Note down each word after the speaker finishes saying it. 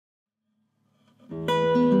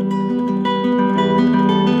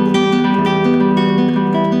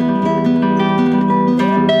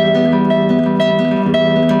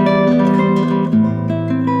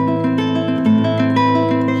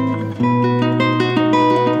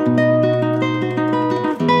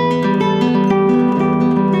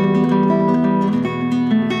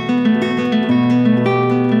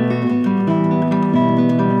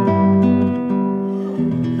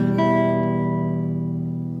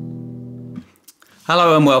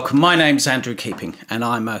Hello and welcome. My name's Andrew Keeping and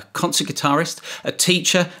I'm a concert guitarist, a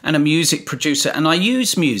teacher and a music producer, and I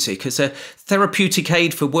use music as a therapeutic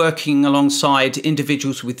aid for working alongside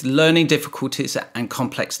individuals with learning difficulties and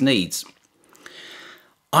complex needs.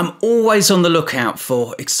 I'm always on the lookout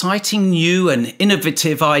for exciting new and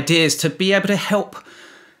innovative ideas to be able to help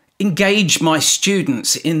engage my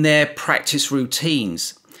students in their practice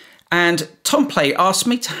routines. And Tomplay asked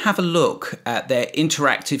me to have a look at their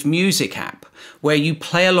interactive music app where you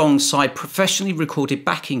play alongside professionally recorded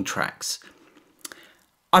backing tracks.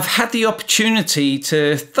 I've had the opportunity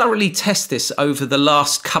to thoroughly test this over the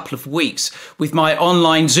last couple of weeks with my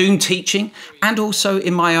online Zoom teaching and also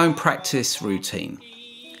in my own practice routine.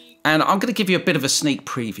 And I'm going to give you a bit of a sneak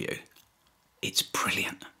preview. It's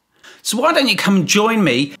brilliant. So why don't you come and join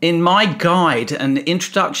me in my guide and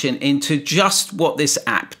introduction into just what this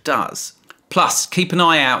app does. Plus, keep an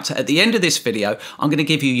eye out. At the end of this video, I'm going to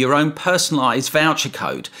give you your own personalised voucher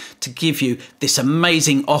code to give you this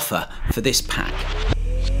amazing offer for this pack.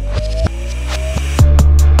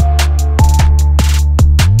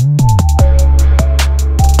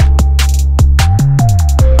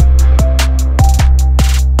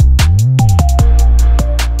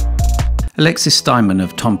 Alexis Steinman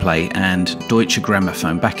of Tomplay and Deutsche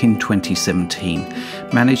Grammophon back in 2017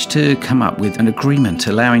 managed to come up with an agreement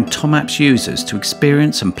allowing Tom app's users to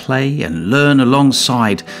experience and play and learn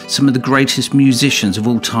alongside some of the greatest musicians of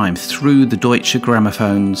all time through the Deutsche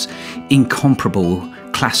Grammophon's incomparable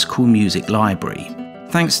classical music library.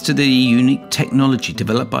 Thanks to the unique technology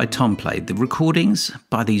developed by Tomplay, the recordings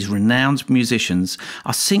by these renowned musicians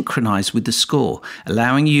are synchronized with the score,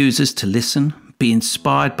 allowing users to listen, be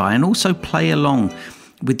inspired by and also play along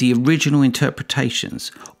with the original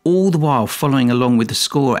interpretations, all the while following along with the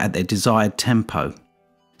score at their desired tempo.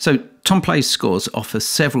 So Tomplay's scores offer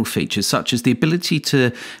several features such as the ability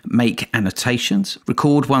to make annotations,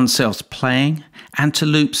 record oneself playing and to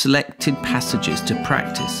loop selected passages to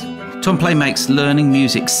practice. Tomplay makes learning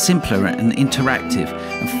music simpler and interactive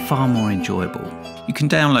and far more enjoyable. You can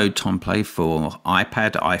download Tomplay for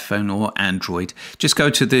iPad, iPhone or Android. Just go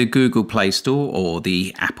to the Google Play Store or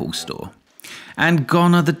the Apple Store. And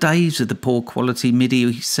gone are the days of the poor quality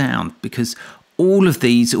MIDI sound, because all of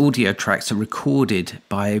these audio tracks are recorded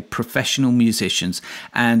by professional musicians,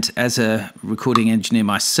 and as a recording engineer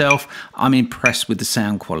myself, I'm impressed with the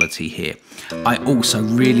sound quality here. I also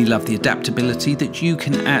really love the adaptability that you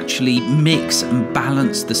can actually mix and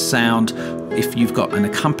balance the sound if you've got an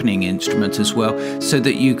accompanying instrument as well, so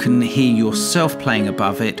that you can hear yourself playing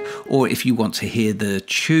above it, or if you want to hear the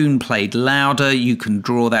tune played louder, you can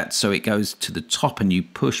draw that so it goes to the top and you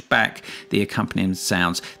push back the accompanying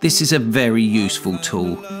sounds. This is a very useful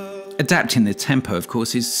tool. Adapting the tempo, of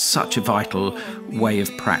course, is such a vital way of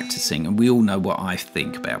practicing, and we all know what I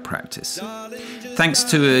think about practice. Thanks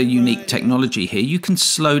to a unique technology here, you can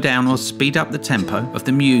slow down or speed up the tempo of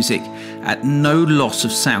the music at no loss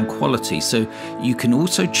of sound quality, so you can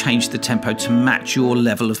also change the tempo to match your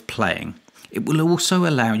level of playing. It will also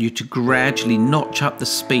allow you to gradually notch up the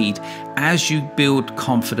speed as you build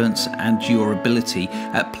confidence and your ability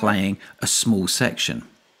at playing a small section.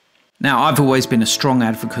 Now, I've always been a strong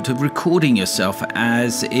advocate of recording yourself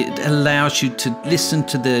as it allows you to listen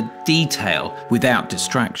to the detail without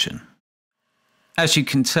distraction. As you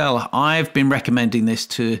can tell, I've been recommending this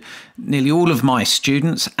to nearly all of my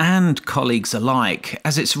students and colleagues alike,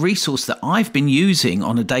 as it's a resource that I've been using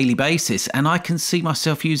on a daily basis, and I can see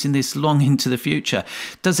myself using this long into the future.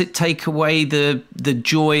 Does it take away the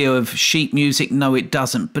joy of sheet music? No, it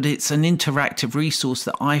doesn't, but it's an interactive resource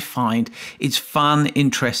that I find is fun,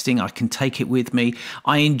 interesting. I can take it with me.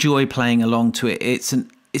 I enjoy playing along to it. It's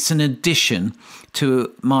an addition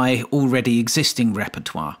to my already existing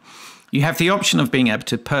repertoire. You have the option of being able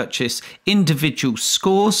to purchase individual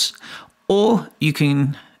scores, or you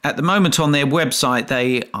can, at the moment on their website,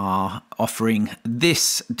 they are offering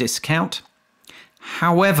this discount.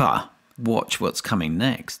 However, watch what's coming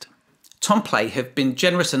next. Tomplay have been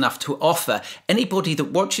generous enough to offer anybody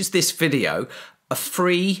that watches this video a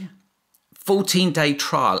free 14-day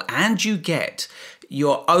trial, and you get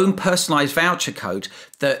your own personalised voucher code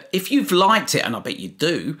that if you've liked it, and I bet you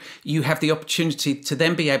do, you have the opportunity to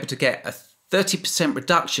then be able to get a 30%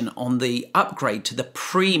 reduction on the upgrade to the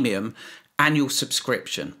premium annual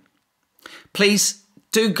subscription. Please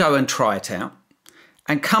do go and try it out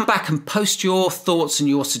and come back and post your thoughts and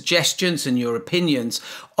your suggestions and your opinions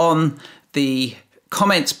on the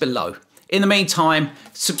comments below. In the meantime,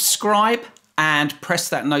 subscribe and press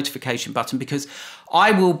that notification button, because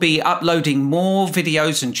I will be uploading more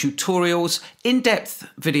videos and tutorials, in-depth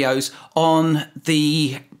videos on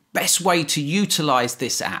the best way to utilize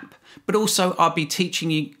this app but also I'll be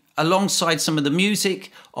teaching you alongside some of the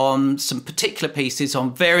music on some particular pieces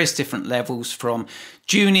on various different levels, from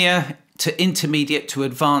junior to intermediate to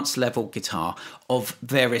advanced level guitar of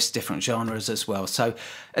various different genres as well. So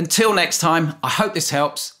until next time, I hope this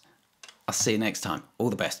helps. I'll see you next time. All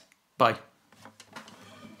the best. Bye.